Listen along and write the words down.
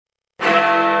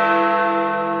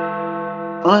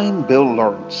I'm Bill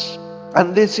Lawrence,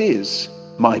 and this is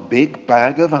My Big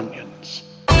Bag of Onions.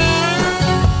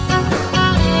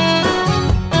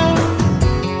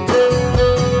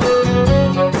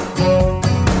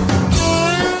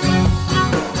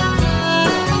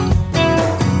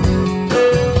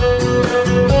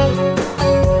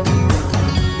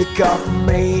 Look off from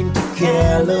Maine to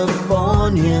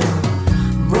California,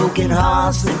 broken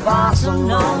hearts that pass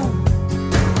unknown.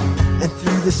 And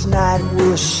through this night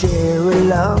we'll share a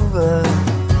lover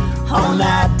on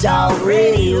that dog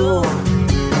radio.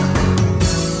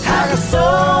 I got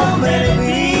so many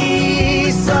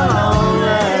beats so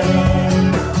lonely,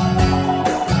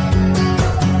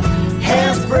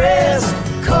 hands pressed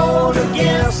cold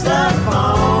against the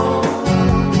phone.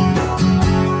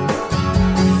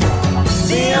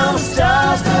 See all the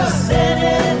stars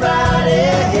descending right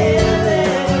ahead.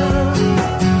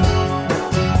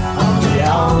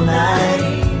 All night,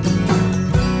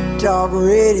 dog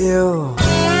radio.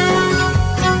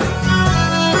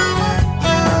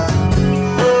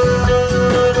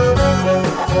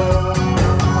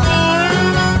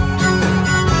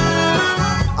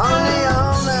 Only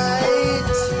all night,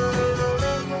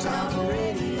 dog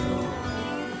radio.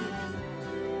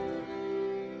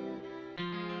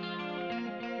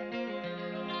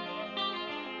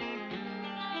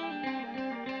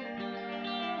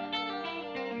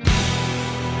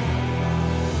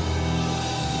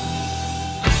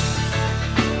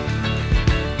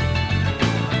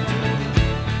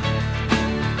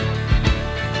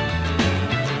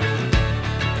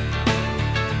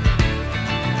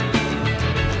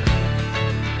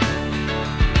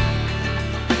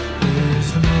 Is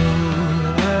the moon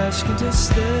asking to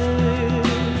stay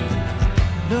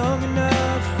long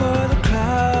enough for the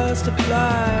clouds to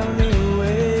fly me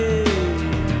away?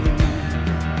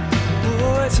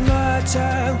 Oh, it's my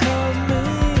time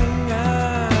coming.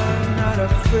 I'm not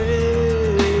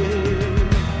afraid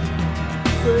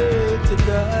to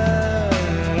die.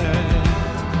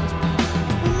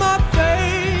 My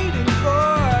fading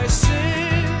voice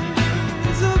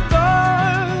sings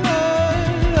above,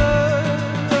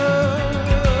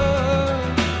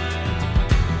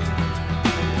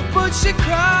 but she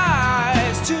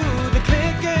cries to the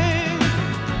clicking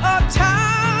of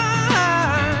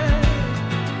time,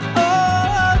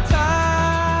 of time.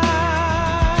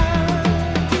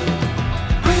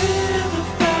 Waiting in the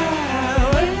fire,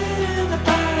 waiting in the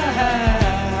fire,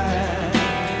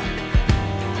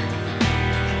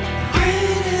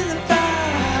 waiting in the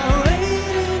fire,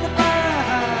 waiting in the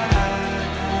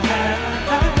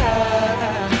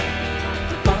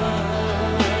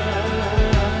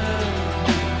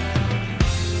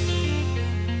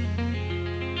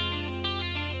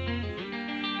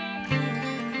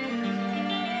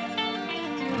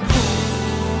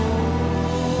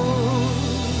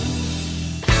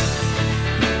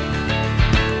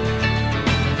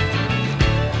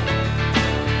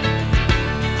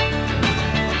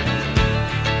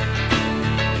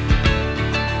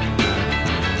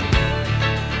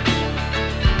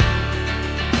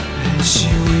And she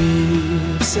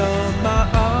weeps on my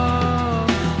arm,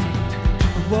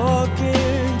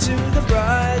 walking to the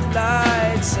bright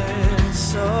lights and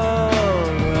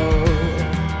sorrow.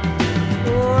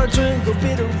 Oh, drink a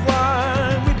bit of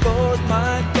wine, we both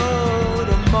might go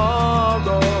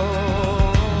tomorrow.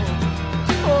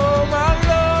 Oh, my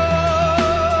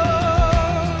love,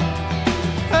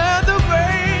 and the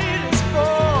rain is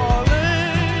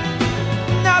falling,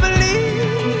 and I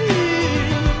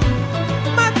believe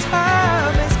my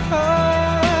time has come.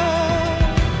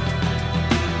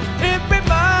 It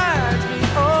reminds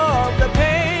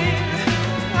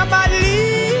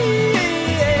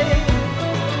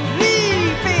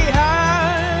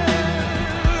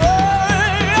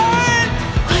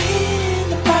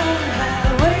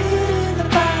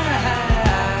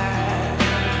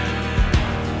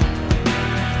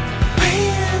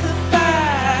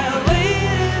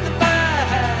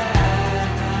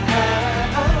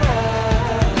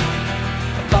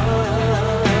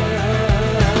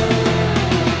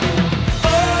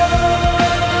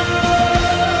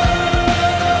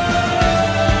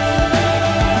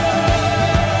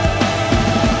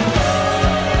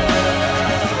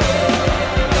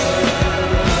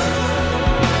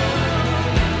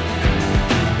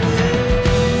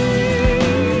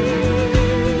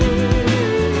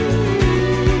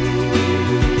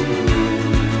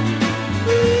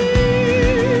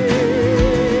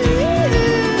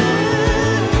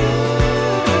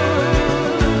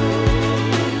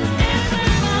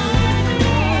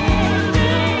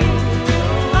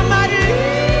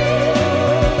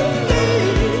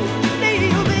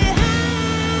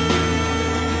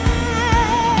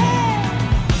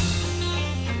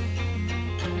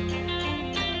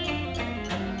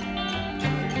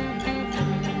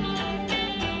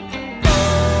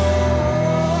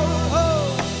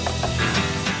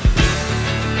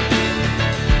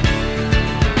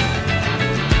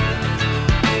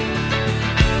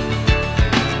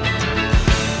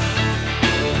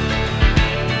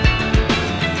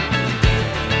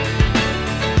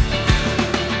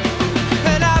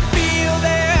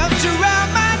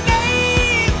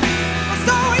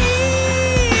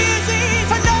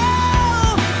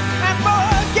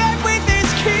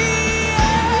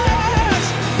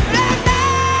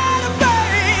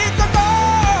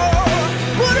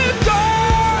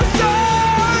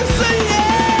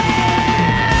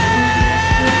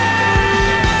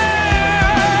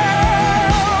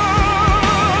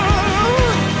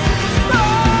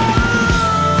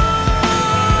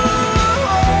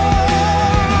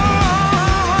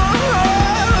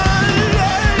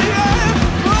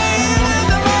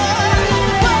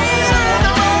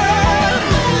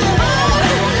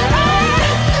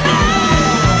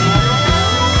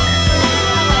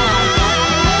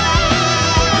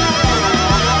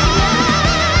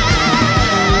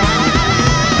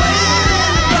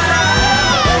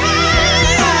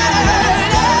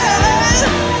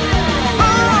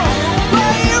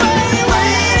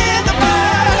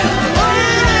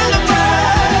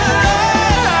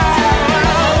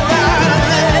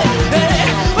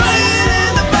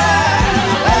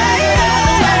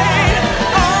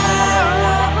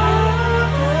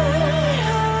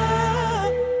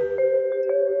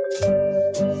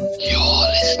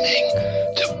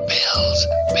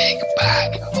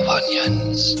bag of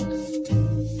onions.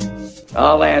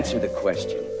 I'll answer the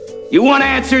question. You want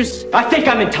answers? I think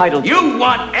I'm entitled. You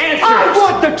want answers? I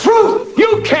want the truth!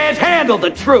 You can't handle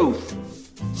the truth!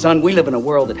 Son, we live in a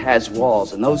world that has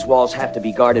walls, and those walls have to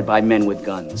be guarded by men with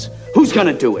guns. Who's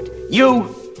gonna do it?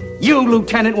 You? You,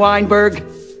 Lieutenant Weinberg?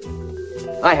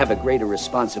 I have a greater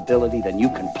responsibility than you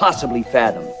can possibly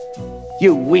fathom.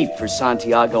 You weep for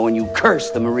Santiago and you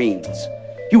curse the Marines.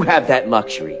 You have that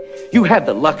luxury. You have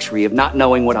the luxury of not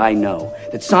knowing what I know,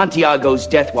 that Santiago's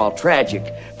death, while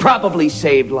tragic, probably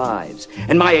saved lives,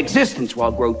 and my existence,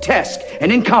 while grotesque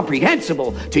and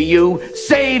incomprehensible to you,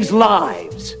 saves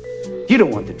lives. You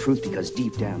don't want the truth because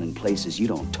deep down in places you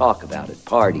don't talk about at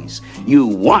parties, you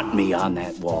want me on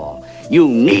that wall. You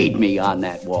need me on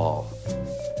that wall.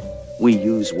 We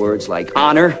use words like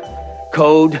honor,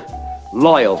 code,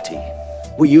 loyalty.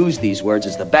 We use these words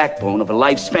as the backbone of a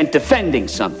life spent defending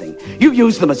something. You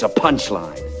use them as a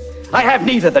punchline. I have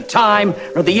neither the time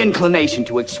nor the inclination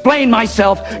to explain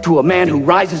myself to a man who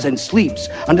rises and sleeps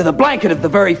under the blanket of the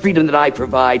very freedom that I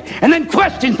provide, and then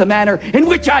questions the manner in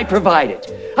which I provide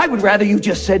it. I would rather you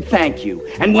just said thank you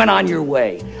and went on your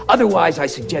way. Otherwise, I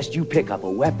suggest you pick up a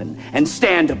weapon and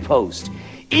stand a post.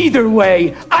 Either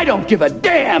way, I don't give a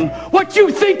damn what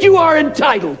you think you are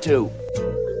entitled to.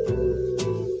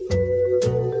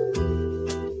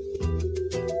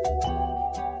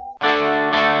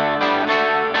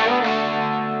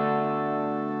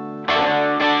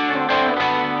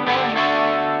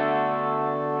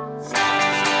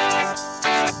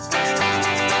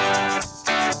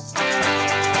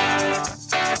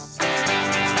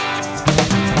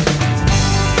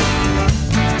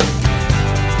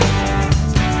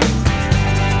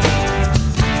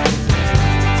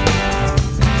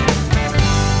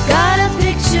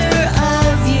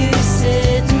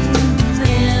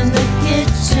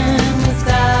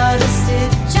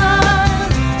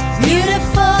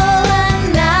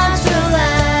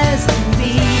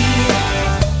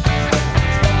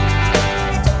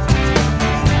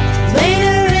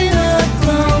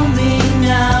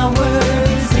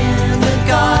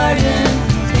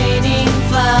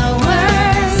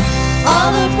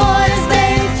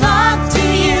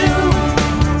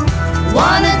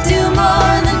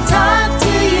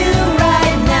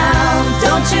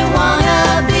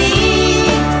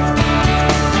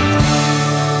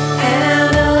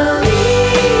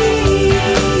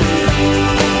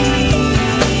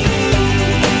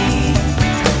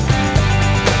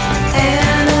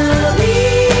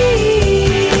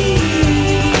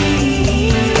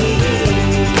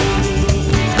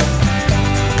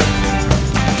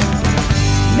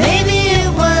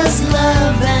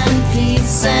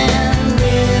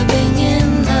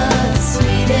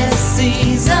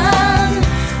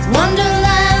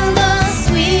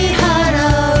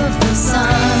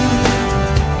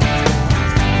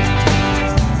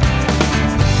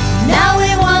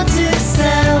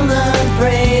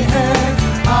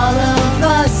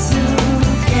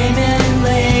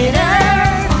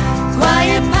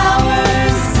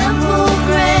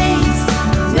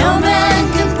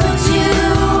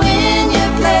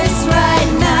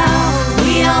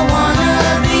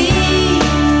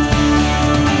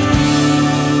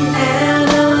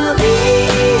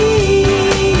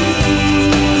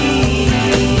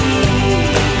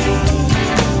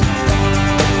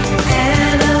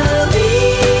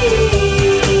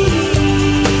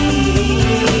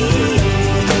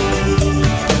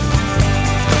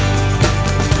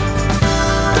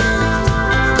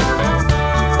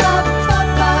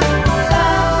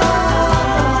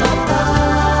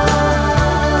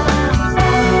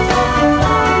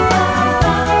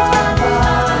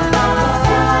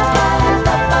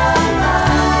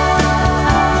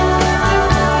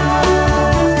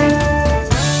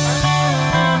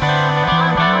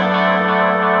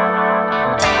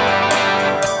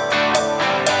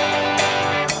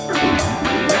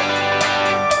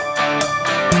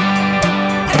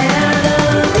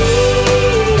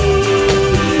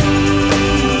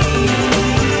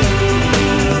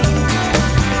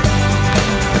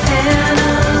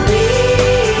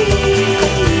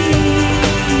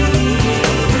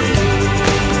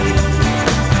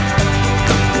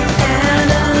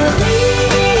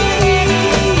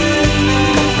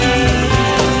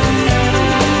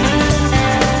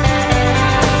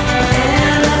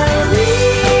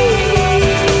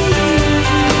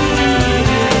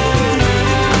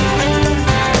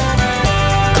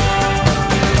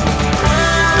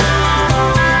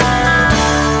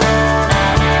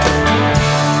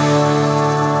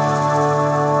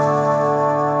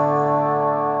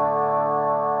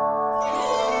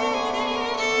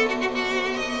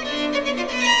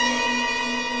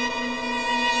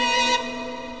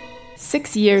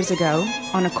 6 years ago,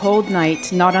 on a cold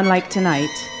night not unlike tonight,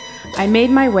 I made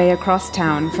my way across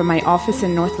town from my office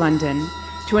in North London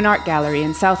to an art gallery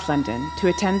in South London to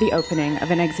attend the opening of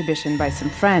an exhibition by some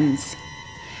friends.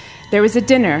 There was a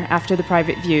dinner after the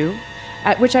private view,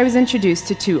 at which I was introduced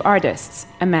to two artists,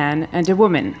 a man and a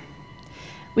woman.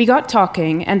 We got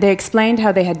talking, and they explained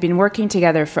how they had been working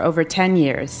together for over 10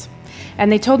 years. And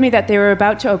they told me that they were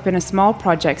about to open a small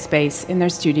project space in their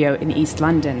studio in East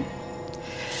London.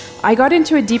 I got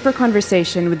into a deeper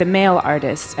conversation with the male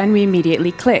artist, and we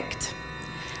immediately clicked.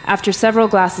 After several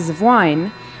glasses of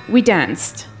wine, we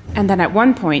danced, and then at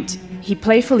one point, he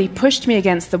playfully pushed me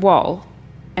against the wall,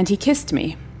 and he kissed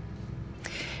me.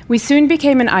 We soon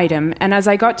became an item, and as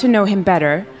I got to know him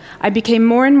better, I became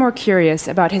more and more curious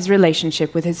about his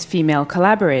relationship with his female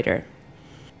collaborator.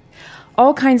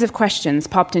 All kinds of questions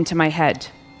popped into my head.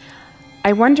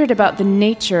 I wondered about the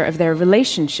nature of their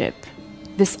relationship,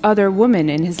 this other woman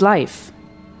in his life.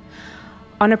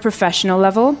 On a professional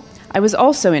level, I was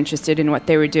also interested in what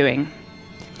they were doing.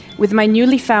 With my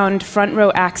newly found front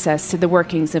row access to the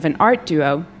workings of an art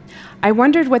duo, I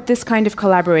wondered what this kind of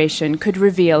collaboration could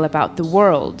reveal about the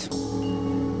world.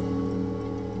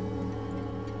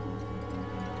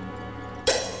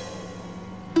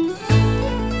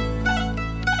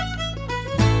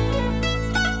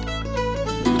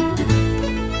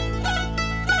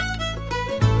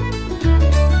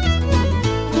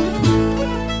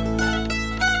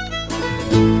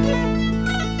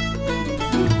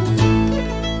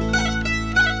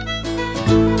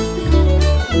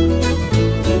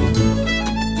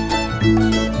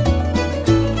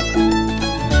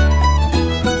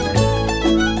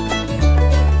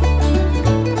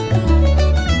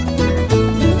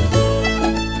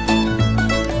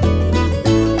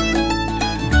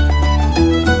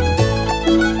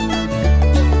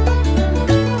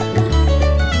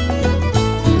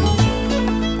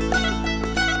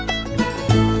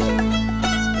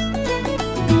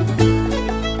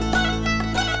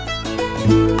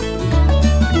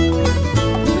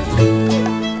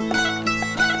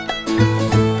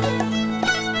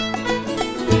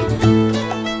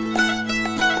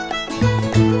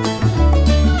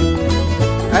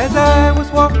 As I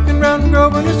was walking round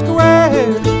Grosvenor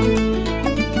Square,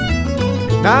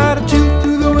 not a chill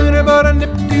to the winter, but a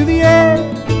nip to the air.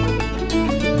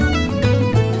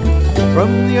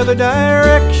 From the other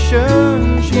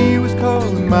direction, she was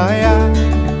calling my eye.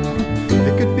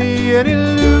 It could be an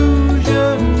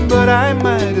illusion, but I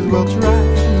might as well try,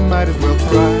 might as well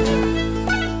try.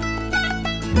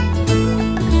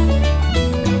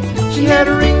 She had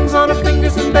rings on her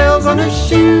fingers and bells on her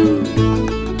shoes,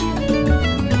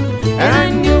 and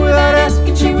I knew without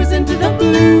asking she was into the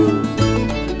blues.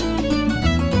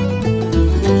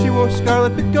 She wore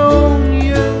scarlet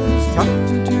begonias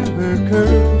tucked into her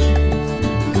curls.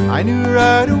 I knew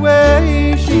right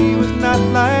away she was not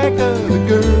like other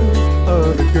girls,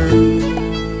 other girls.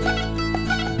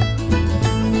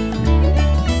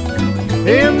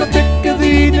 In the thick of the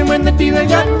evening when the dealing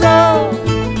got rough,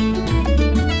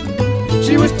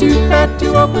 she was too fat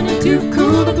to open and too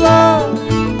cool to bluff.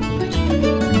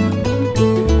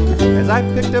 As I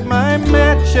picked up my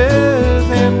matches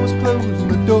and was closing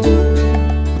the door,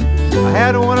 I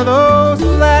had one of those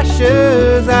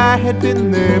flashes. I had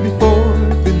been there before,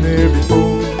 been there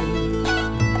before.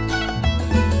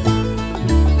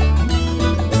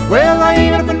 Well, I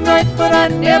ain't been right, but I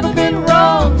never been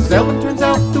wrong. Seldom turns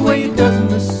out the way it does in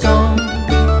this song.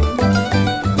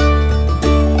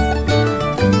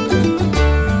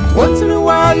 Once in a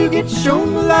while you get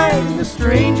shown the light in the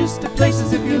strangest of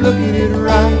places if you look at it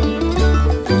right.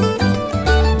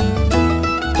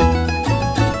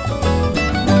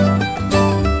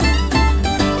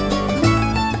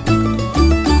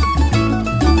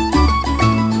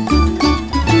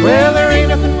 Well, there ain't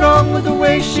nothing wrong with the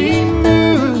way she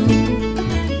moved,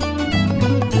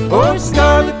 or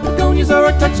scarlet begonias, or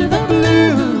a touch of the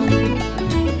blue.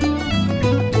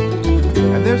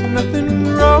 And there's nothing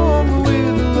wrong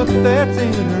with the look that's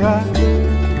in her eye.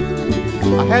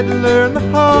 I had to learn the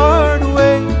hard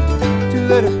way to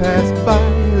let her pass by,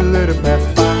 let her pass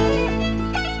by.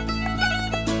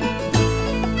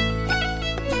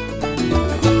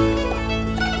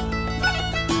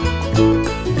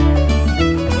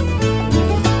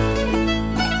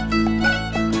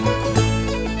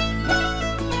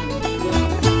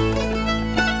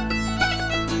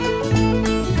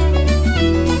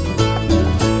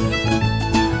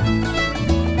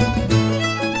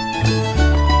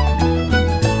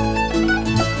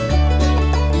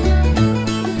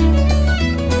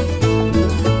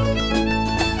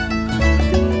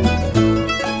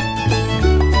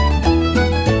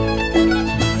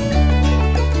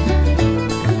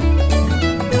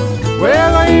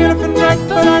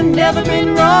 never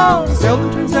been wrong.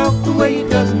 Seldom turns out the way it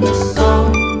does in this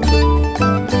song.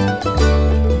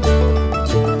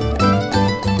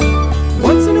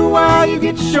 Once in a while you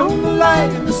get shown the light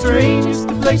in the strangest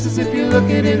of places if you look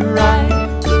at it right.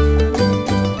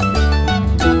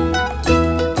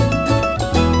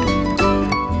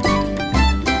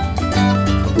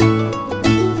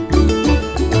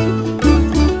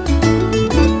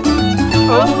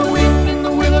 Oh, the wind and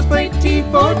the willows played tea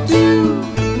for two.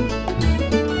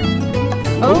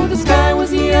 Oh, the sky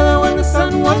was yellow and the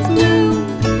sun was blue.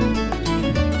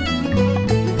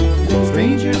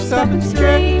 Strangers stopping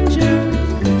strangers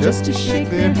just to shake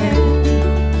their hand.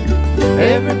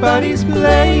 Everybody's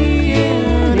playing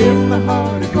in the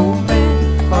Heart-A-Go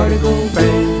Band, Heart-A-Go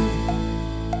Band.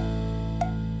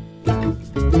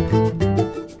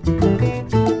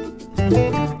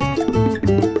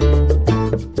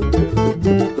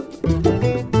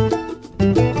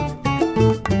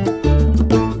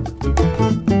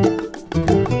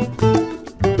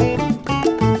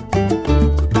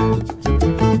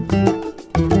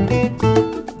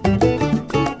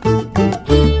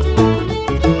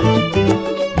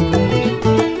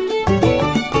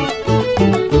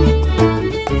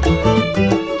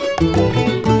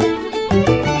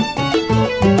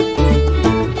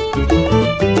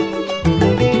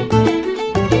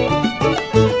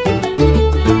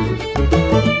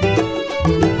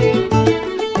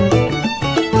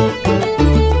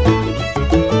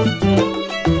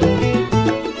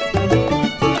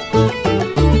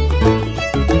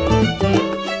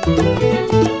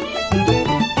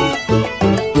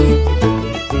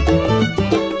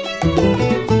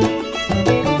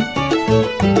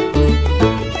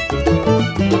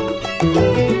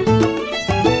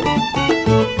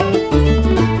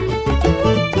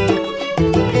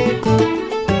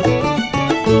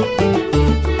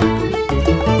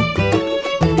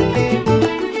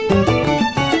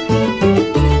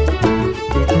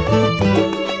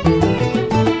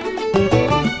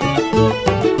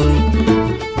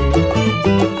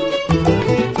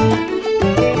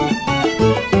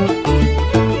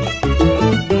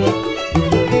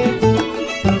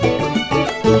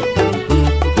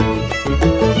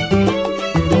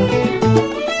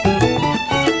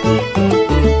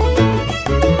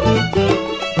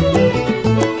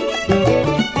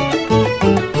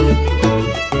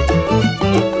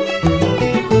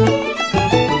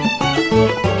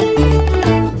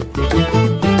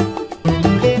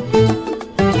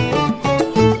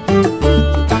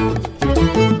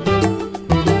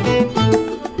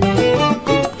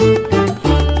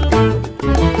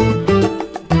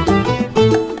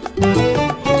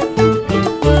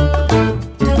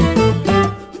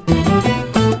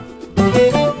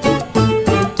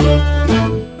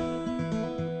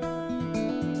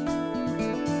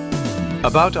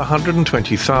 About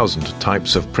 120,000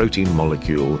 types of protein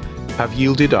molecule have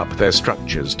yielded up their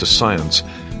structures to science.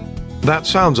 That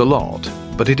sounds a lot,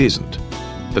 but it isn't.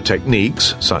 The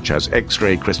techniques, such as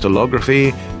X-ray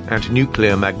crystallography and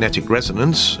nuclear magnetic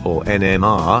resonance, or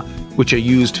NMR, which are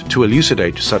used to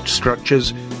elucidate such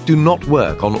structures, do not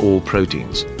work on all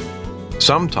proteins.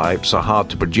 Some types are hard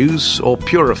to produce or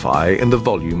purify in the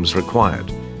volumes required.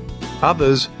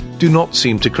 Others do not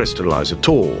seem to crystallize at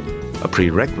all, a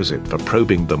prerequisite for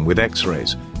probing them with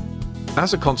X-rays.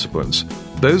 As a consequence,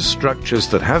 those structures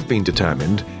that have been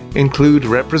determined include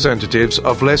representatives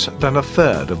of less than a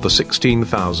third of the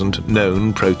 16,000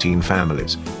 known protein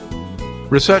families.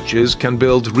 Researchers can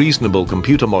build reasonable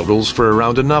computer models for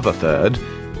around another third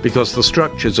because the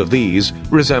structures of these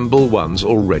resemble ones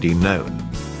already known.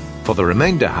 For the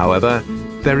remainder, however,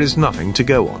 there is nothing to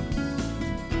go on.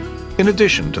 In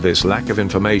addition to this lack of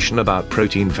information about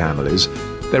protein families,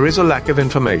 there is a lack of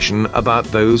information about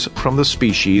those from the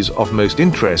species of most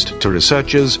interest to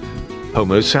researchers,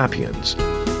 Homo sapiens.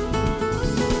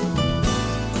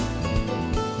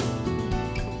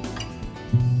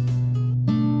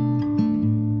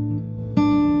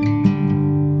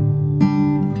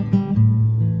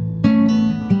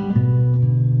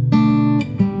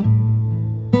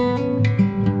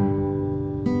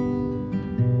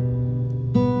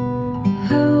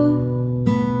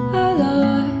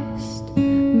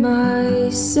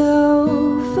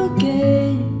 Myself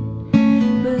again,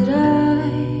 but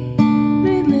I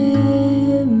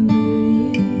remember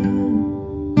you.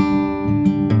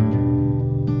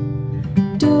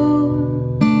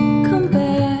 Don't come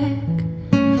back,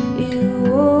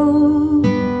 you old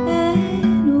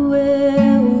and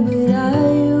well, but I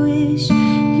wish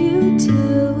you'd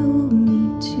tell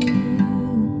me to.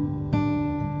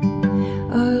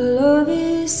 Our love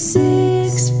is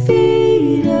 6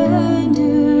 feet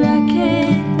under. I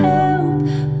can't help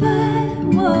but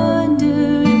wonder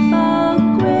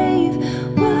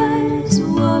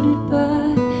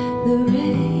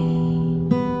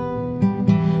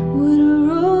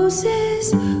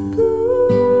roses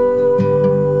blue?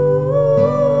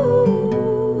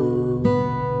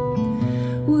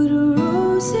 Were the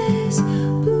roses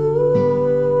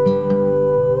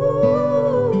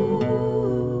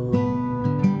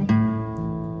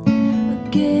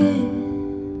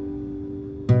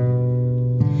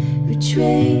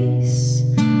retrace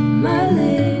my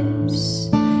lips,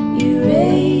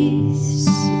 erase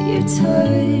your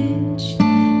touch.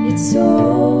 It's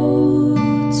all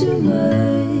too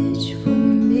much for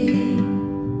me.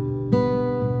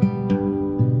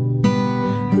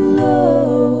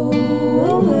 Blow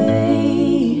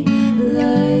away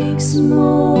like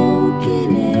smoke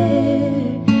in air.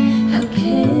 How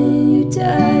can you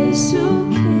die so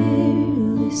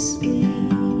carelessly?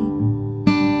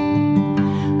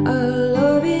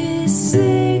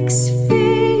 6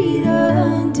 feet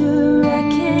under, I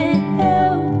can't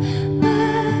help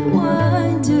but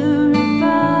wonder if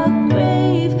our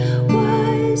grave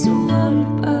was watered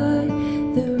by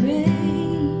the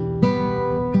rain.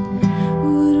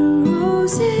 Were the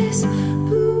roses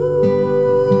blue?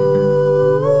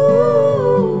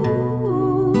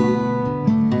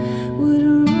 Were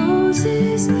the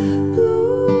roses blue?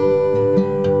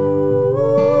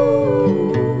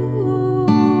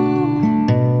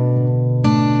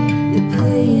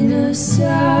 Playing us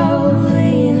out,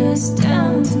 laying us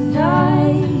down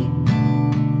tonight,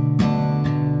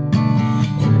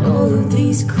 and all of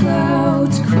these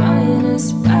clouds crying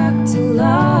us back to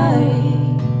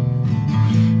life.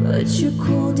 But you're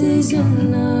cold as a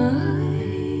night.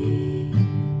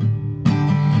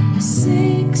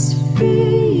 6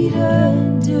 feet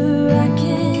under, I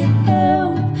can't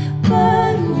help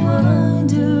but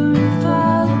wonder if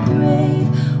our grave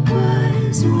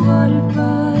was watered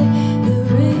by the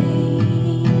rain.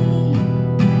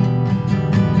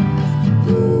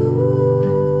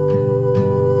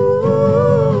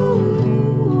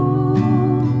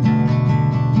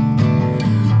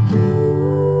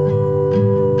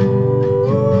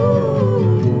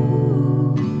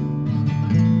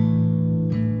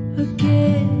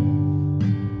 Again.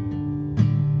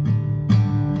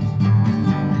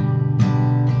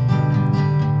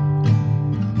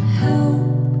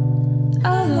 Help, I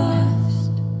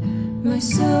lost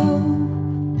myself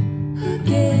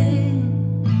again,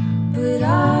 but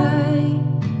I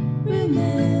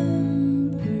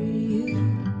remember you.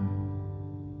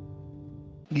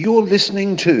 You're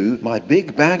listening to My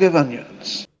Big Bag of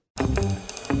Onions.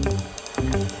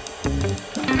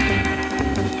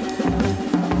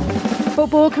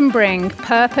 Football can bring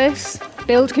purpose,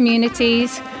 build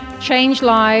communities, change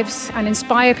lives, and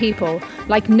inspire people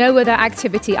like no other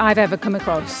activity I've ever come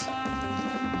across.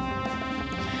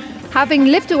 Having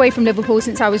lived away from Liverpool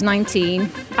since I was 19,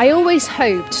 I always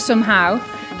hoped somehow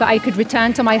that I could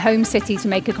return to my home city to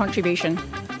make a contribution.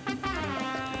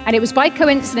 And it was by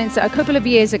coincidence that a couple of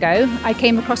years ago, I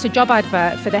came across a job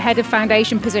advert for the head of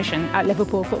foundation position at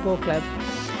Liverpool Football Club,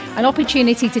 an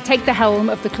opportunity to take the helm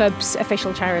of the club's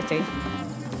official charity.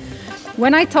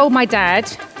 When I told my dad,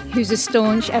 who's a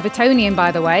staunch Evertonian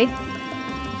by the way,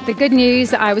 the good news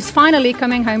that I was finally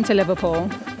coming home to Liverpool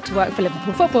to work for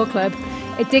Liverpool Football Club,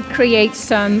 it did create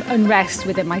some unrest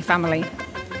within my family.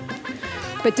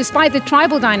 But despite the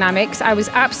tribal dynamics, I was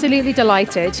absolutely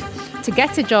delighted to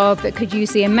get a job that could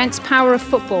use the immense power of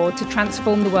football to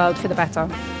transform the world for the better.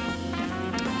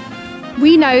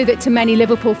 We know that to many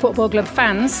Liverpool Football Club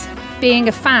fans, being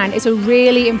a fan is a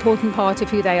really important part of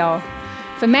who they are.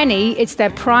 For many, it's their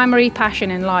primary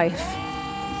passion in life.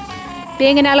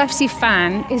 Being an LFC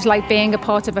fan is like being a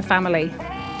part of a family,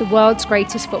 the world's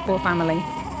greatest football family.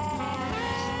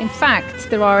 In fact,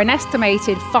 there are an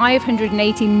estimated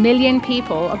 580 million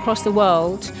people across the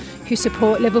world who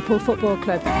support Liverpool Football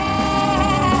Club.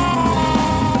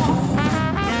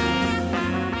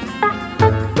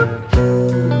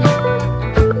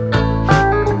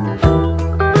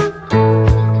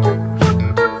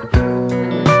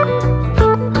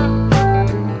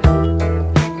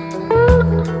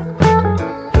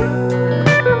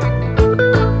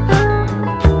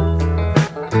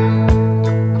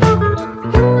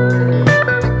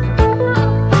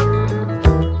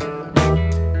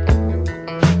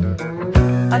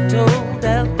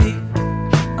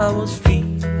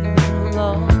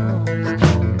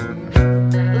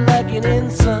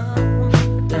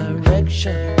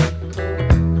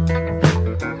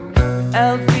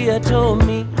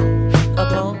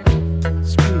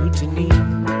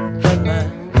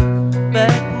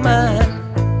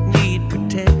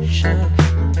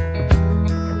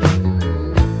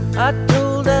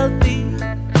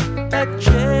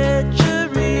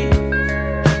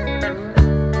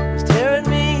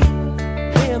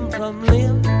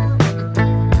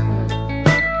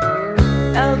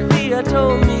 Althea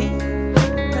told me,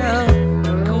 now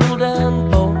cool down,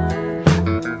 boy.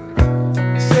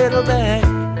 Settle back,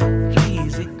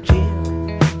 easy, Jim.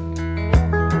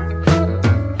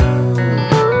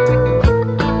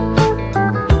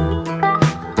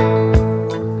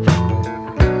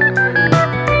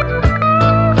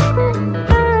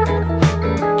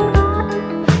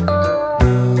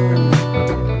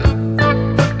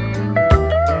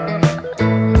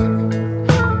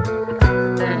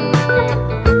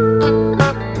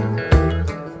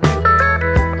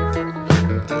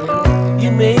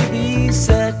 You may be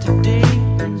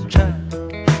Saturday's child,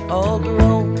 all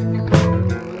grown,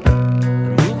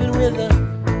 and moving with a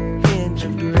hinge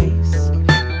of grace.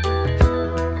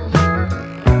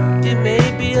 It may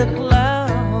be a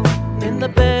cloud in the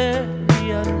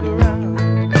burying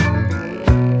ground,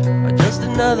 or just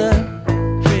another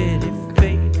pretty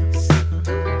face.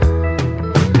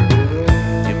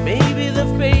 You may be the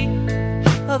fate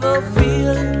of a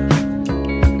feeling,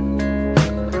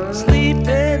 sleeping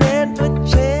and a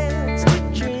chance to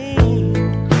dream.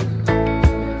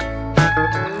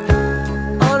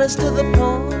 Honest to the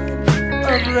point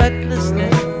of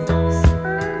recklessness,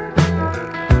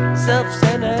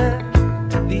 self-centered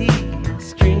to the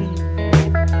extreme.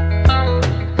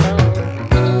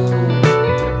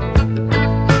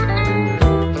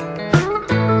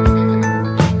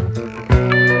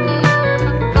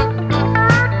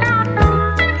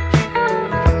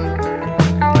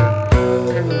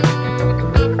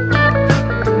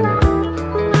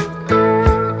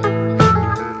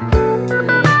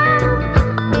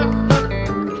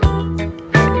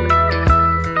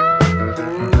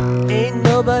 Ain't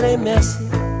nobody messing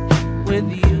with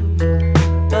you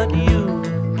but you.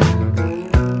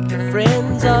 Your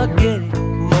friends are getting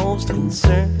most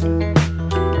concerned.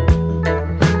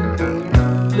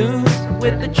 Loose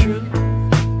with the truth,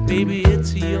 baby,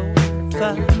 it's your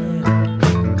fight.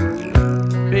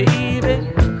 Baby,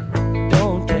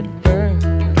 don't get burned.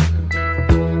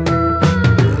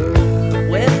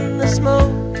 When the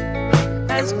smoke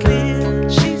has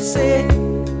cleared, she said,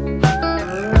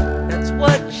 that's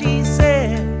what she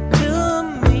said to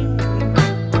me.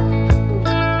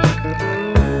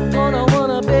 Gonna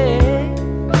wanna beg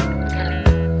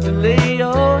to lay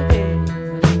your head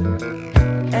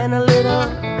and a little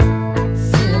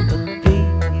sympathy.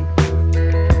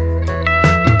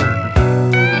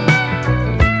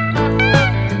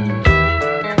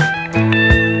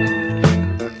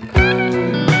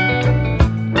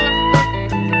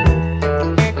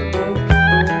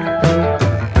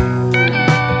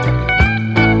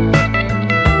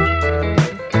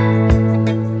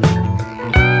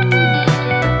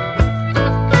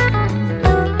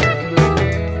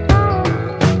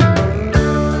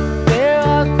 There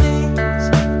are things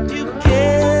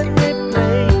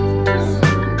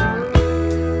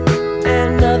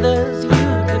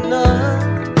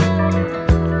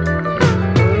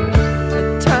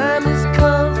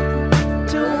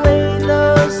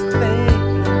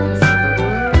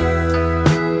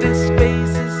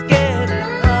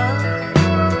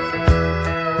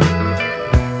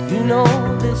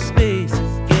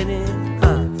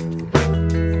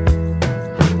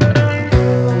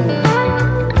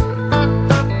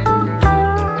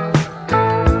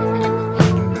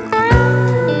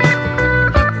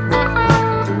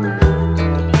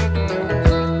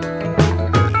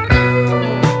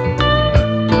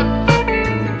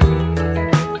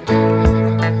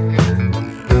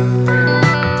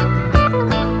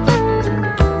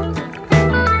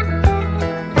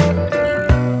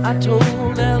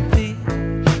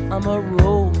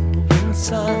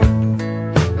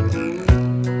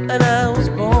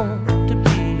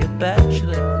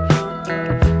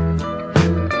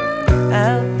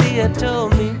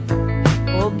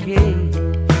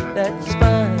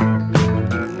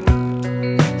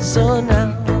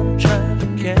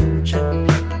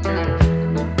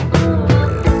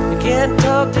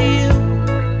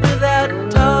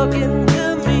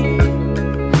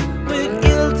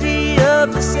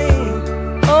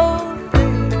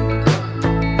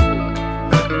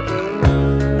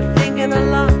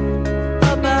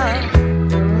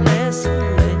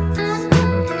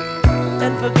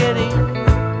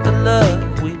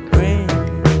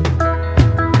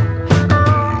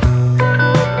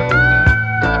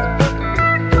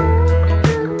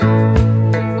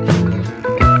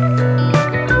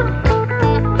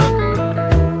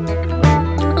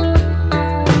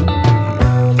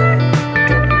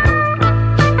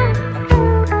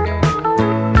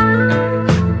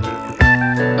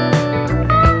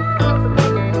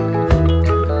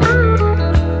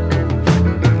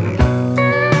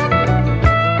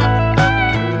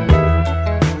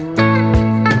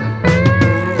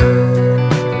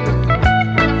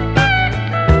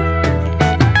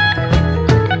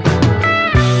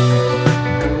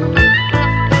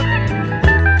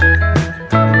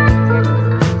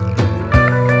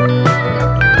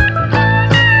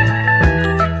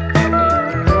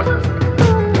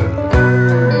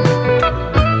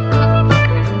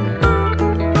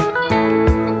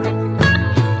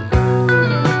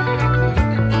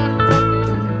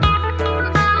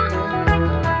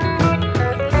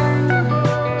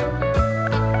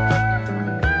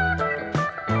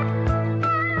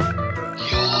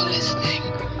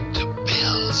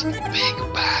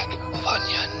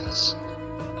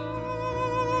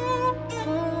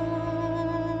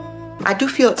I do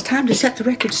feel it's time to set the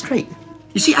record straight.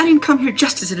 You see, I didn't come here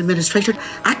just as an administrator.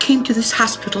 I came to this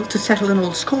hospital to settle an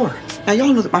old score. Now,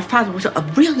 y'all know that my father was a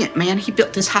brilliant man. He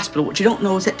built this hospital. What you don't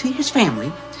know is that to his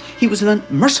family, he was an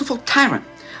unmerciful tyrant,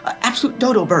 an absolute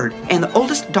dodo bird. And the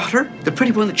oldest daughter, the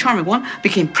pretty one, the charming one,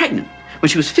 became pregnant when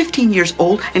she was 15 years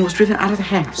old and was driven out of the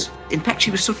house. In fact,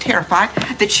 she was so terrified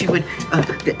that she would,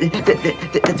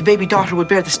 that the baby daughter would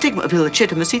bear the stigma of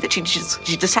illegitimacy that she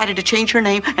decided to change her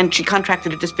name, and she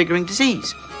contracted a disfiguring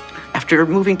disease after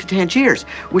moving to Tangiers,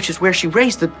 which is where she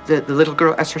raised the little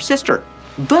girl as her sister.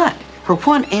 But her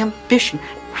one ambition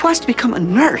was to become a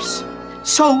nurse.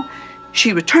 So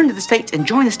she returned to the States and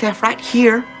joined the staff right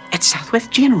here at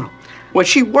Southwest General. When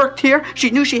she worked here, she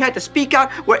knew she had to speak out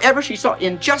wherever she saw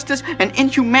injustice and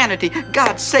inhumanity.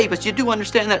 God save us. You do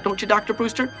understand that, don't you, Dr.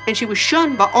 Brewster? And she was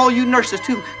shunned by all you nurses,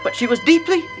 too. But she was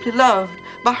deeply loved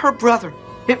by her brother.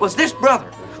 It was this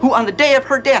brother who, on the day of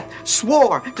her death,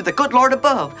 swore to the good Lord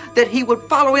above that he would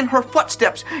follow in her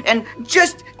footsteps and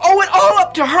just owe it all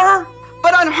up to her,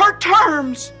 but on her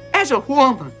terms, as a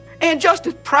woman, and just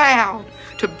as proud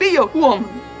to be a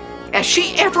woman as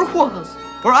she ever was.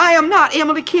 For I am not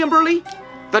Emily Kimberly,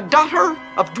 the daughter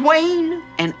of Dwayne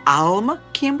and Alma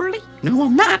Kimberly. No,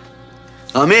 I'm not.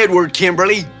 I'm Edward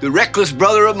Kimberly, the reckless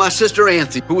brother of my sister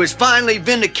Anthony, who is finally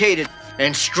vindicated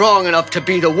and strong enough to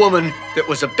be the woman that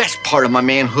was the best part of my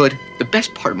manhood, the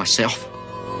best part of myself.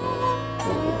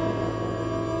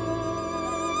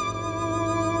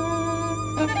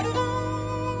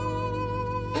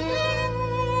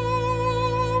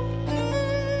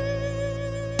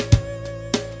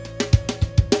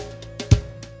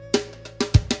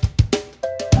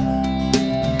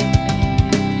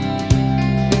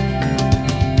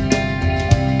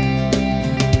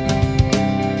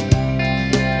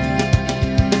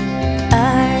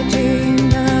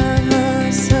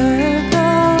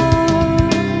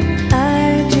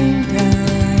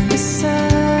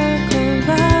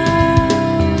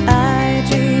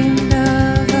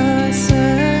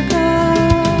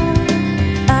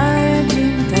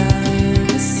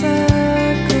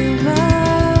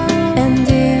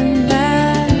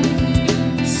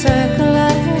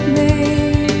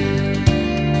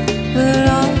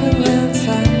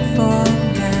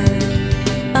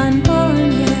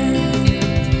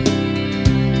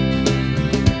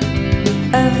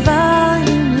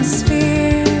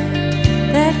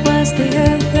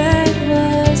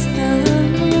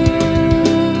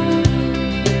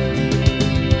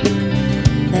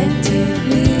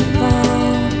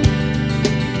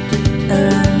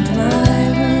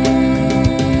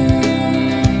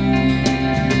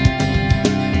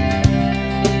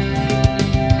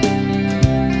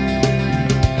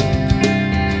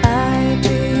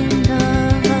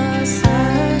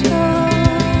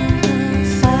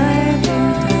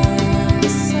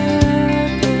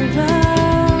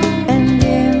 And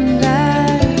in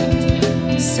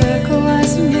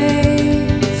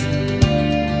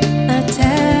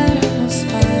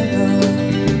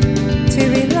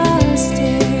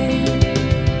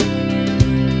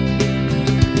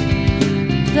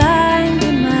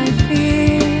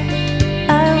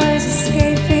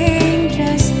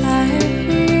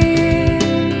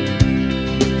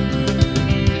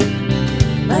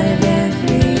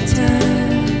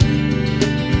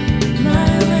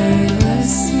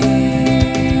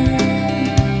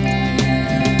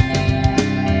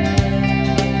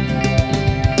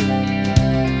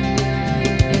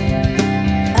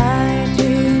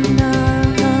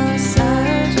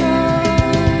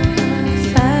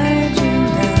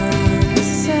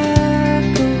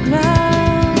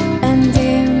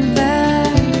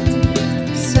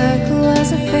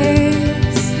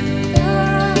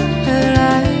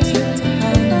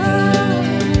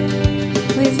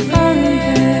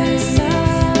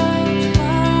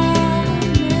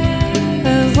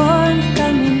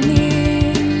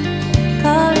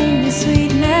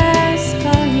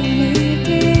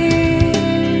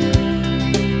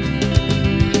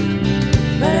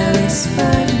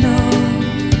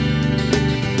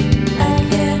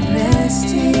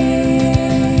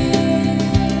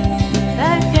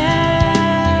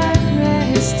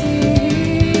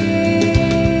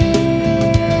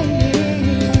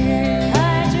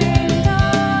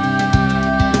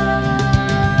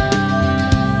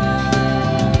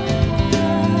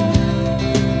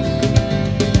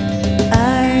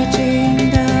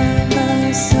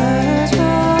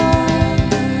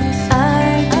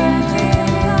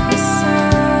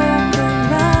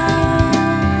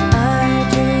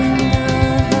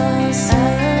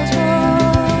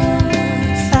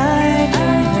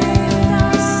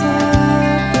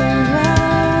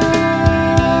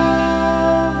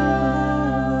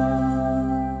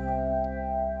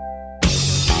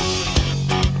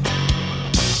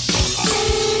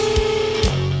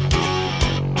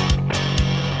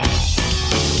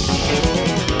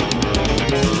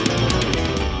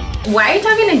Why are you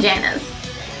talking to Janice?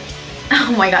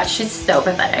 Oh my gosh, she's so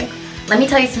pathetic. Let me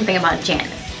tell you something about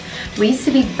Janice. We used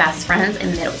to be best friends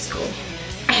in middle school.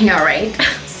 I know, right?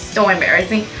 So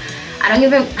embarrassing. I don't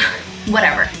even,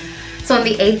 whatever. So in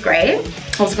the 8th grade,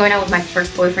 I was going out with my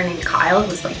first boyfriend named Kyle, who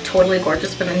was like totally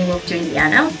gorgeous, but then he moved to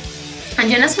Indiana. And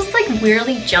Janice was like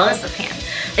weirdly jealous of him.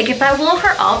 Like if I blow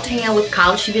her off to hang out with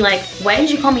Kyle, she'd be like, why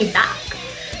didn't you call me back?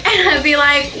 And I'd be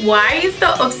like, why are you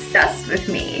so obsessed with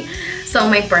me? So on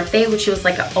my birthday, which was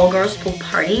like an all-girls pool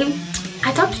party,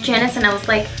 I talked to Janice and I was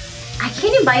like, I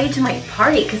can't invite you to my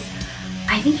party because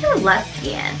I think you're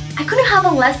lesbian. I couldn't have a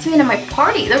lesbian at my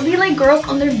party. There'd be like girls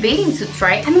on their bathing suits,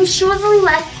 right? I mean, she was a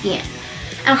lesbian.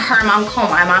 And her mom called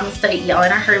my mom and started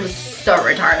yelling at her. It was so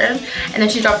retarded. And then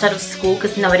she dropped out of school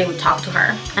because nobody would talk to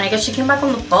her. And I guess she came back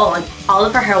on the fall and all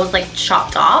of her hair was like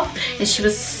chopped off and she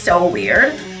was so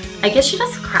weird. I guess she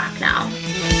does crack now.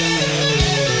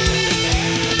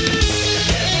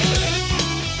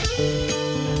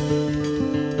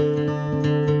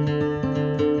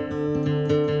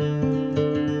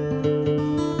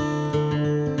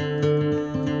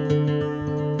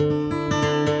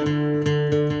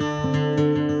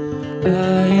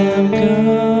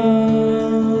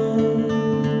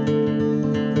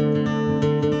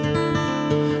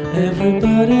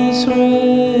 Everybody's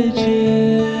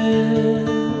raging,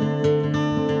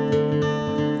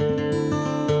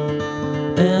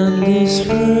 and this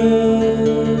fruit,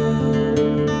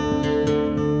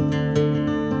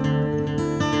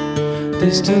 they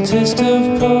still taste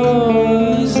of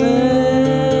poison.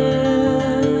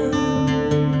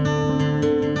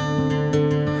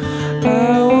 I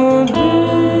want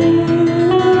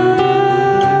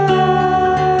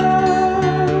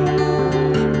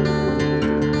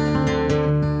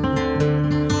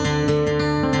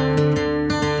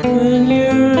when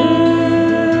you're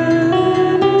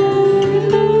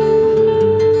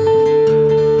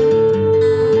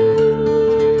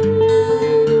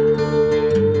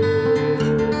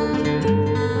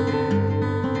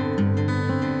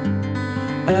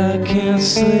I can't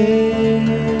sleep.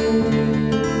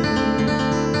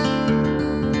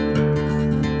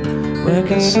 Where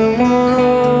can someone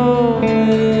hold me?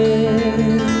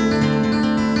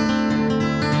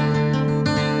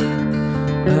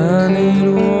 I need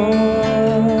warmth.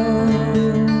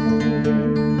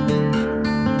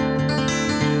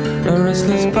 A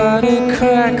restless body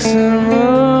cracks and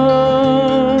runs.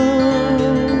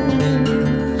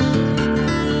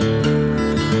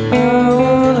 I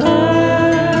want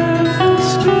half a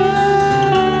strength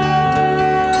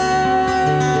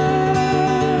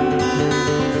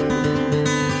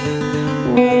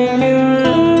when you're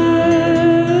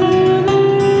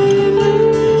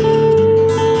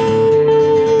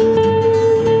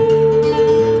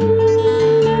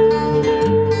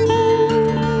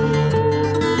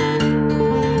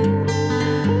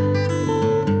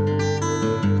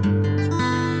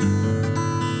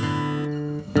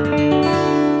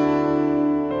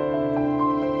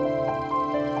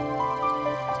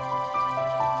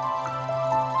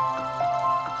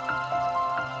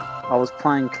I was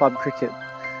playing club cricket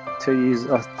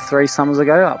 3 summers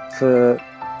ago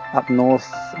up north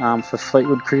for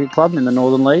Fleetwood Cricket Club in the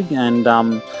Northern League, and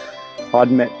I'd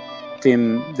met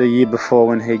him the year before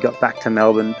when he got back to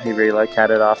Melbourne. He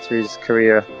relocated after his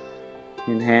career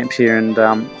in Hampshire, and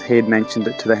he had mentioned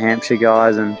it to the Hampshire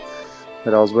guys and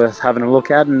that I was worth having a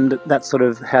look at, and that's sort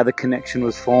of how the connection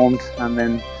was formed. And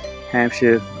then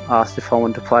Hampshire asked if I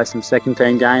wanted to play some second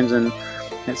team games, and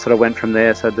it sort of went from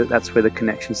there. So that's where the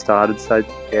connection started. So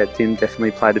yeah, Tim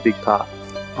definitely played a big part.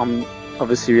 I'm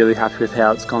obviously really happy with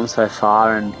how it's gone so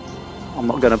far, and I'm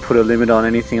not going to put a limit on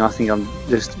anything. I think I'm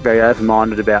just very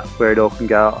open-minded about where it all can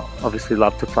go. I obviously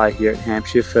love to play here at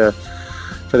Hampshire for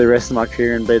the rest of my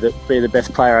career and be the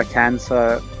best player I can.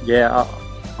 So yeah,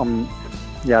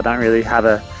 I don't really have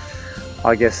a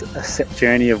set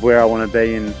journey of where I want to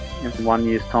be in 1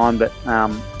 year's time. But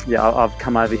I've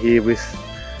come over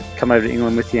to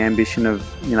England with the ambition of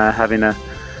having a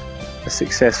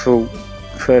successful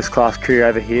first-class career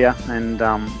over here, and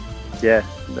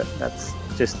that's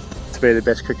just to be the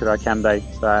best cricketer I can be.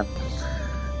 So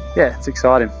yeah, it's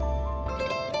exciting.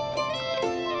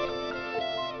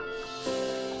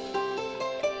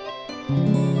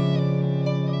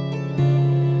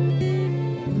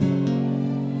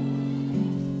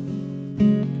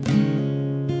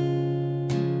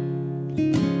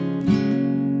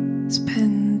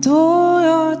 Spend all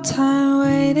your time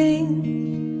waiting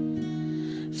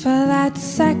for that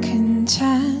second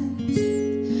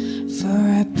chance,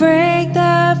 for a break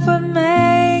that would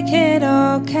make it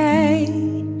okay.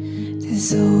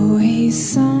 There's always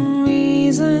some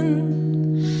reason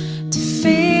to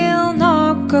feel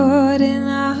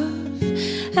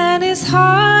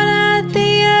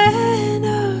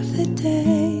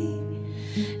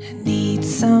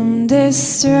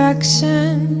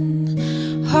distraction.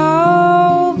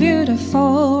 Oh,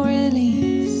 beautiful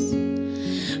release.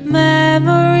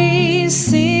 Memories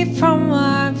seep from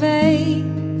my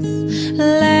veins.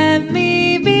 Let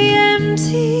me be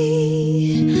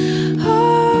empty.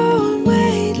 Oh,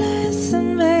 weightless,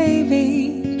 and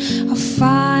maybe I'll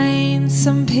find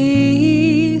some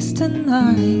peace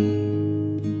tonight.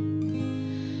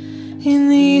 In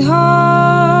the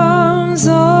arms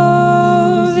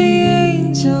of the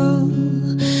angel,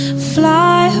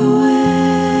 fly away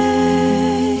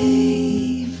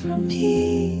from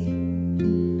here,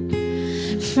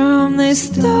 from this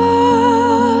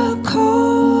dark,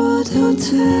 cold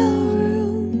hotel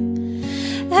room,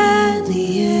 and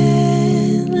the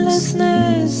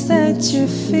endlessness that you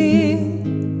feel.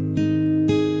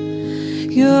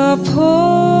 You're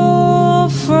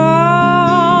pulled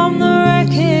from the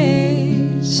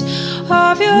wreckage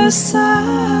of your silent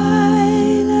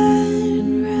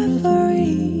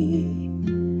reverie.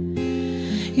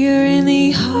 You're in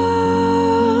the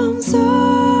arms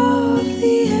of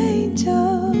the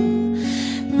angel.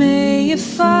 May you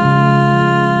find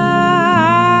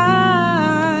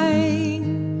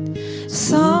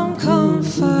some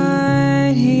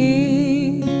comfort here.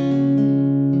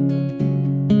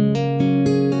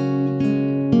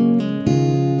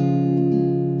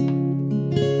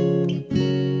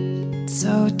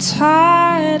 So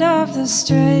tired of the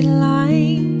straight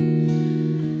line,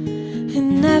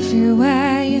 and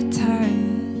everywhere you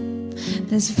turn,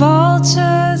 there's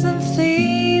vultures and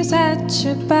thieves at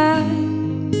your back.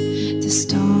 The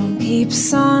storm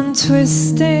keeps on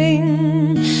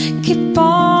twisting, keep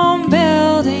on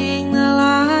building the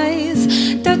lies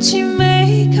that you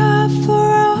make up for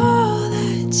all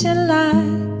that you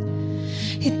lack.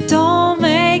 It don't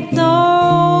make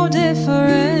no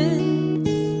difference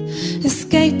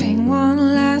escaping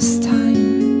one last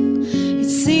time.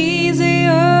 It's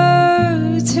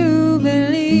easier to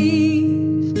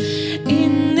believe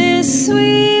in this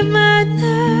sweet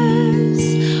madness.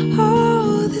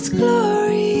 Oh, this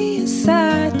glory and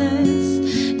sadness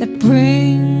that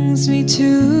brings me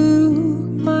to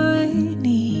my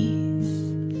knees.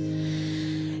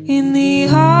 In the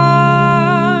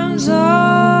arms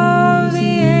of the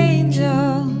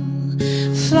angel,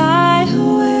 fly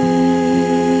away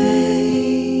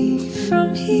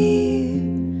from here,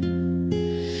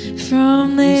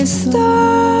 from this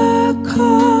dark,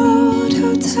 cold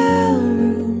hotel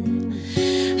room,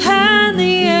 and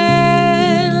the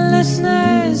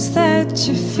endlessness that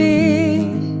you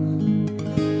feel.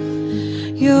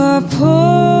 You're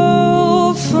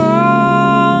pulled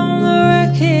from the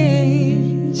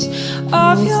wreckage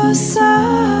of your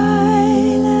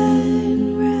silent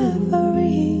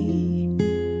reverie.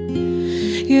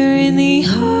 You're in the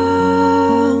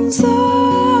arms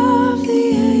of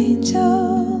the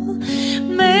angel.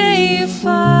 May you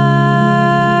find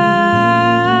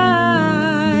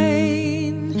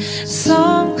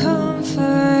some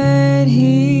comfort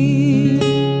here.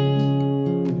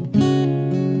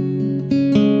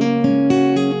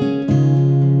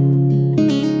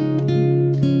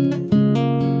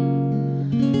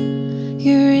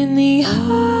 You're in the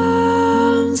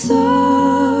arms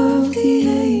of the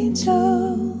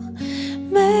angel.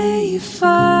 May you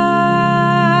find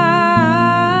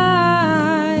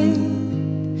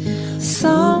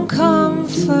some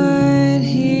comfort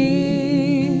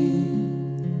here.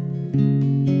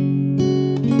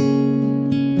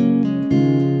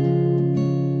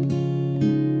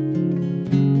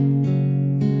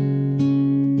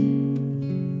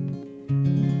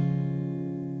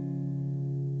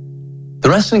 The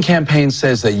Reston campaign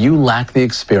says that you lack the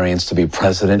experience to be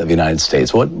president of the United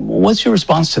States. What's your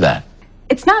response to that?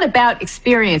 It's not about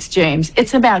experience, James.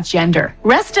 It's about gender.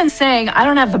 Reston's saying, I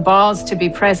don't have the balls to be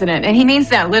president, and he means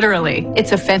that literally.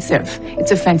 It's offensive.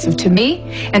 It's offensive to me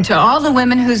and to all the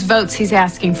women whose votes he's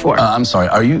asking for. I'm sorry,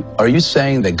 are you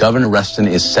saying that Governor Reston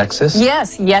is sexist?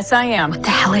 Yes, I am. What the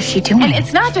hell is she doing? And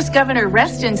it's not just Governor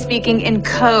Reston speaking in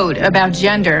code about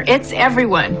gender. It's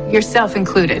everyone, yourself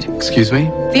included. Excuse me?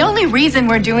 The only reason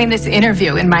we're doing this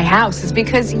interview in my house is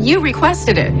because you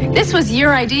requested it. This was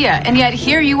your idea, and yet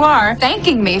here you are,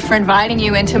 thanking me for inviting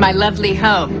you into my lovely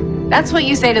home. That's what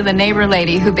you say to the neighbor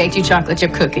lady who baked you chocolate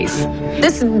chip cookies.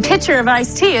 This pitcher of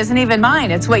iced tea isn't even mine.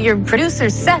 It's what your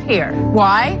producers set here.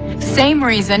 Why? Same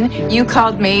reason you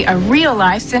called me a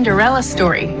real-life Cinderella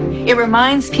story. It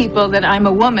reminds people that I'm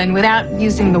a woman without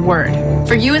using the word.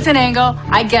 For you, it's an angle.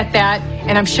 I get that.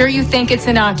 And I'm sure you think it's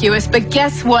innocuous, but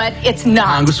guess what? It's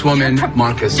not. Congresswoman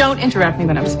Marcus. Don't interrupt me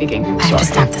when I'm speaking. I have to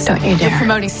stop this. Don't you dare. You're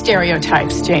promoting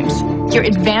stereotypes, James. You're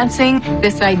advancing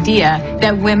this idea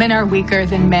that women are weaker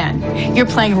than men. You're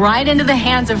playing right into the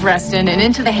hands of Reston and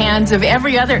into the hands of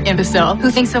every other imbecile who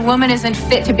thinks a woman isn't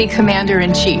fit to be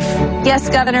commander-in-chief. Yes,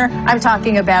 Governor, I'm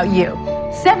talking about you.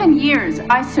 7 years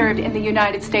I served in the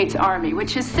United States Army,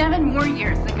 which is 7 more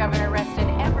years than Governor Reston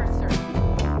ever served.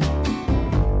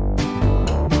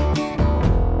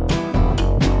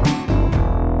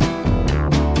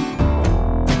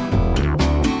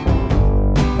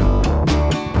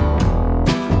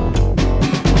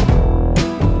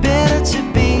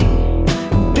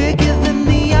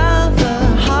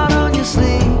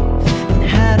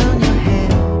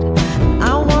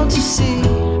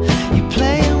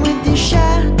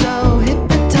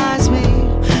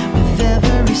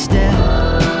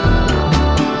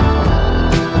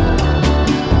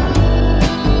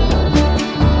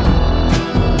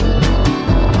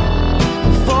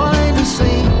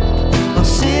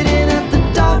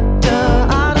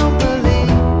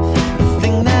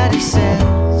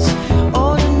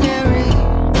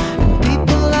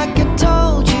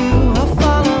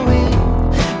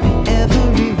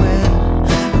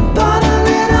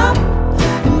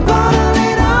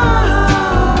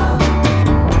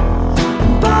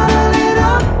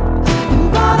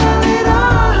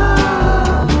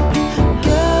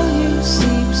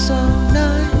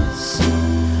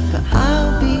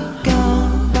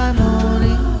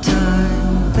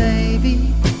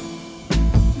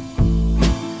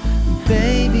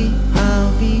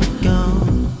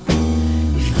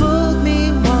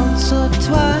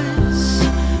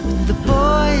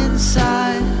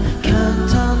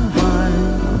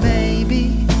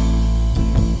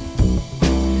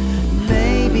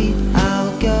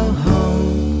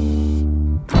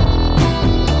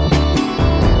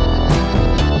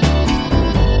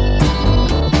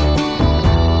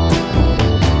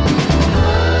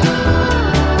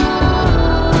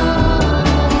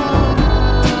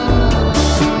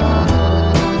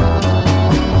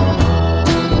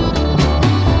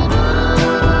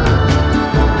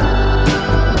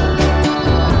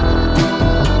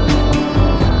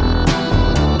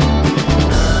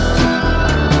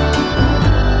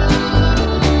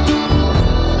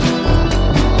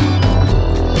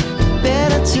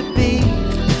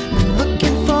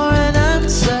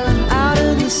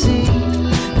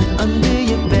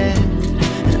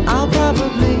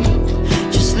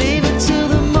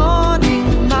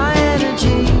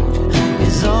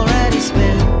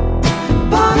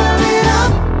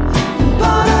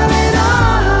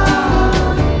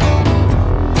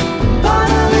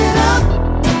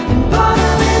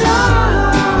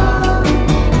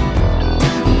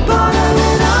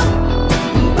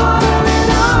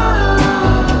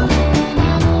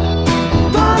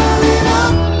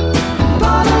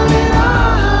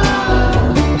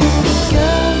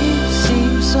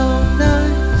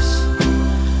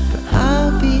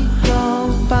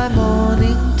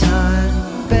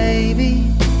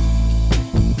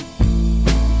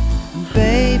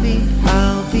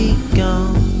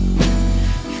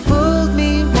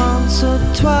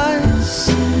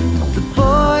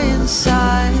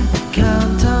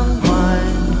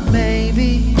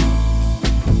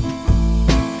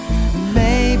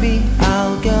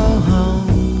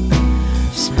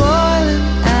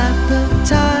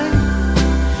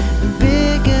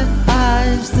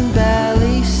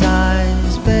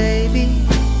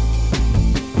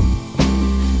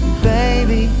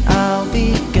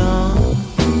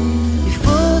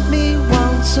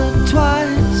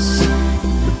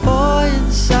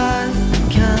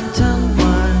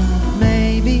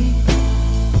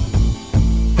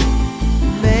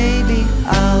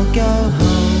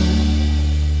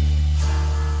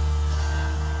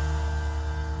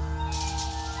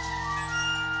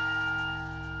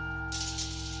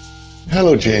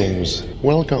 Hello, James.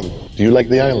 Welcome. Do you like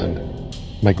the island?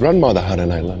 My grandmother had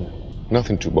an island.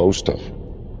 Nothing to boast of.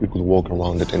 We could walk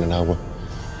around it in an hour.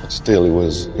 But still, it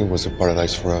was a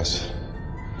paradise for us.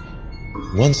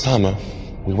 One summer,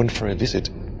 we went for a visit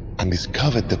and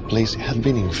discovered the place had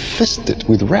been infested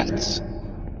with rats.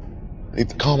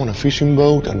 They'd come on a fishing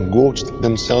boat and gorged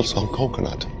themselves on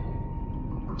coconut.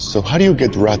 So how do you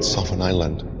get rats off an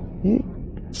island?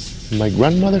 My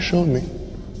grandmother showed me.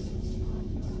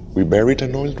 We buried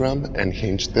an oil drum and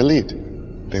hinged the lid.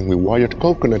 Then we wired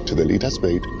coconut to the lid as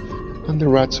bait, and the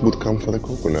rats would come for the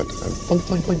coconut, and boing,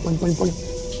 boing, boing, boing, boing,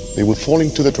 boing. They would fall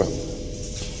into the drum.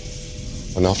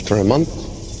 And after a month,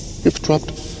 we've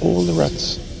trapped all the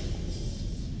rats.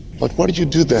 But what did you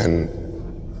do then?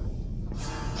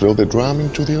 throw the drum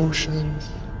into the ocean,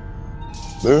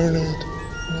 burn it.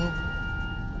 No.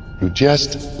 You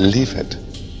just leave it.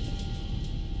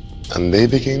 And they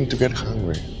begin to get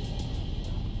hungry.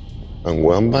 And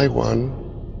one by one,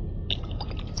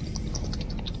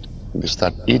 they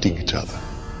start eating each other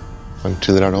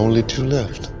until there are only two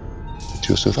left, the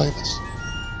two survivors.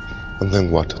 And then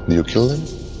what? Do you kill them?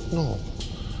 No.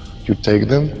 You take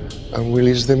them and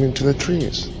release them into the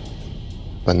trees.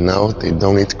 But now they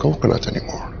don't eat coconut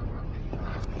anymore.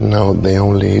 Now they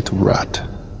only eat rat.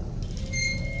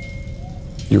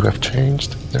 You have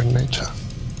changed their nature.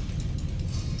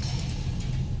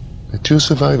 The two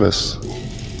survivors.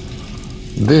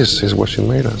 This is what she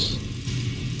made us.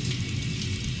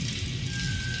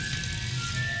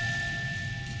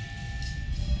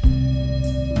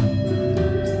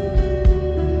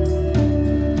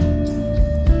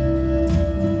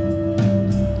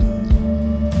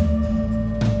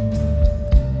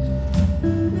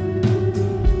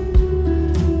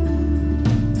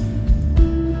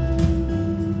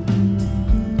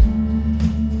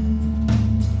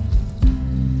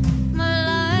 My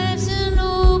life's an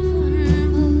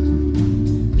open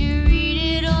book. You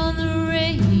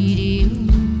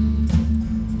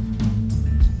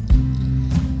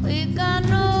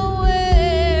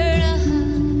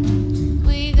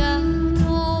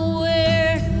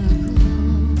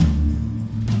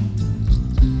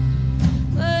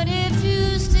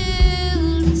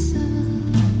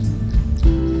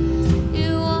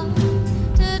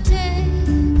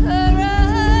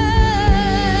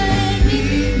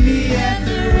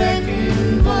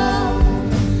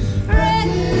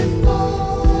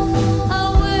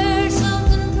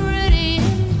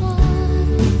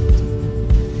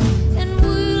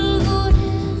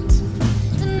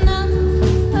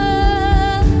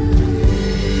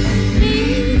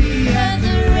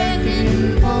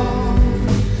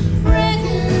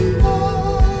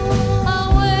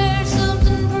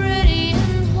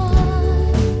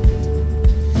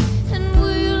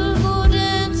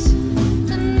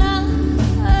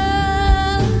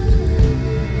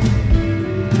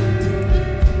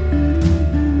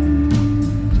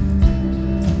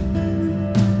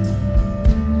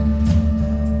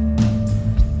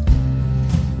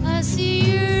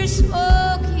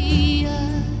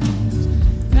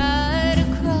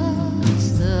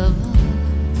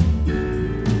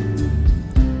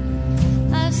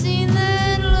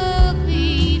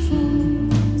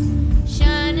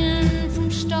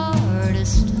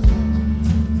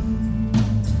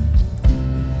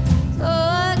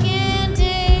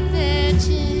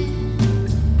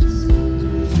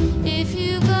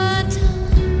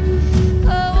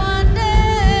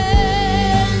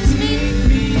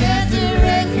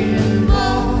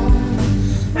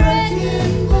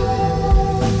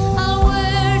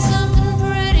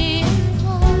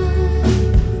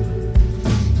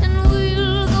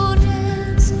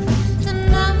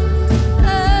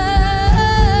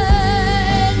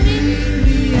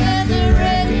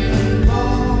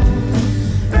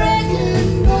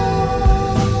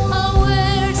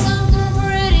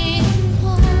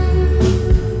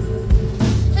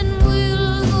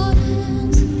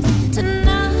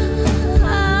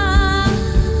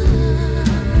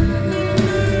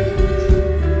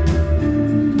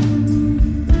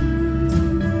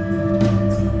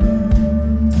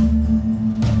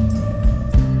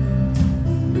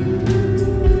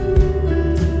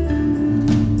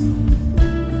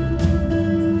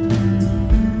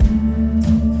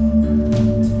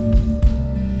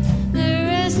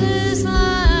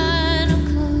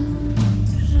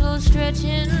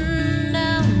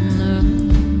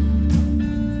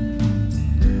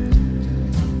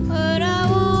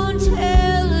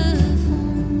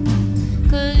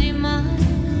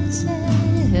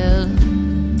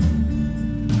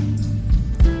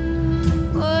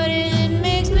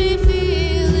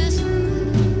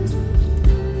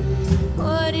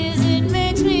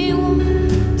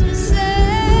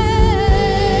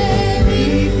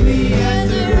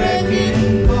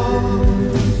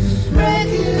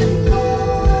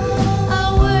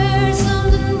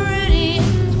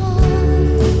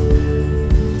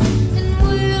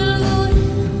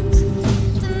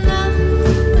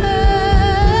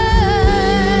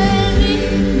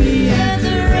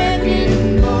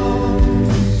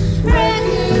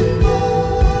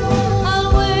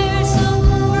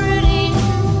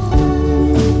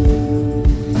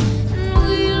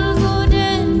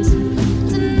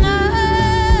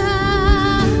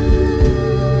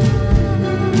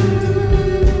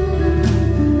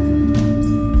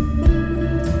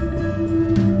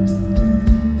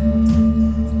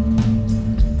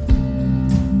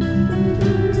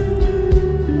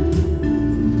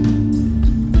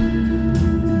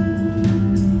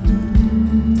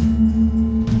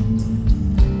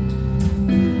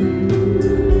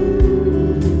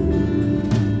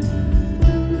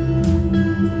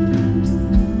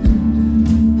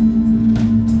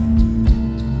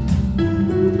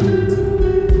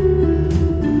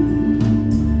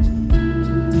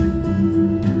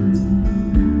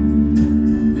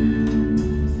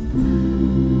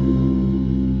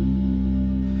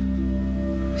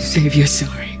say if you're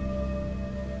sorry.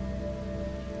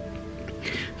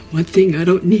 One thing I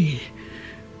don't need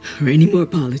are any more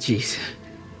apologies.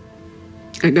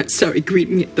 I got sorry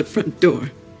greeting me at the front door.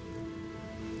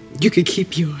 You can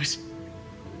keep yours.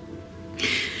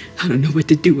 I don't know what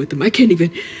to do with them. I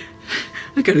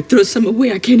gotta throw some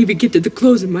away. I can't even get to the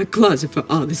clothes in my closet for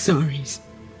all the sorries.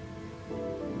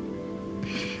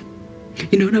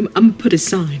 You know what, I'm gonna put a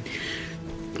sign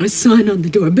on the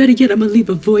door. Better yet, I'm gonna leave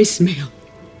a voicemail.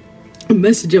 A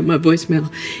message on my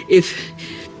voicemail. If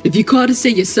you call to say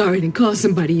you're sorry, then call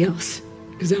somebody else.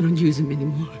 Because I don't use them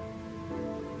anymore.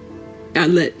 I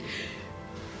let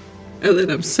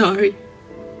I'm sorry.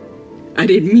 I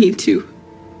didn't mean to.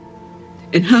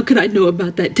 And how could I know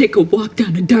about that? Take a walk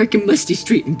down a dark and musty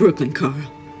street in Brooklyn, Carl.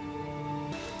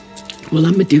 Well,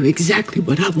 I'm gonna do exactly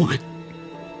what I want.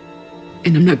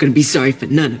 And I'm not gonna be sorry for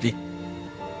none of it.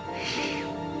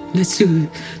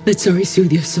 Let sorry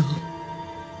soothe your soul.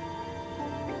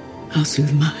 I'll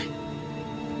soothe mine.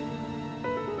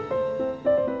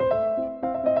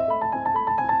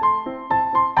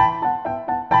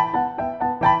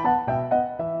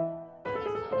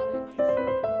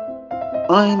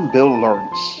 I'm Bill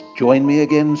Lawrence. Join me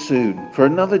again soon for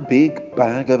another big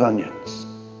bag of onions.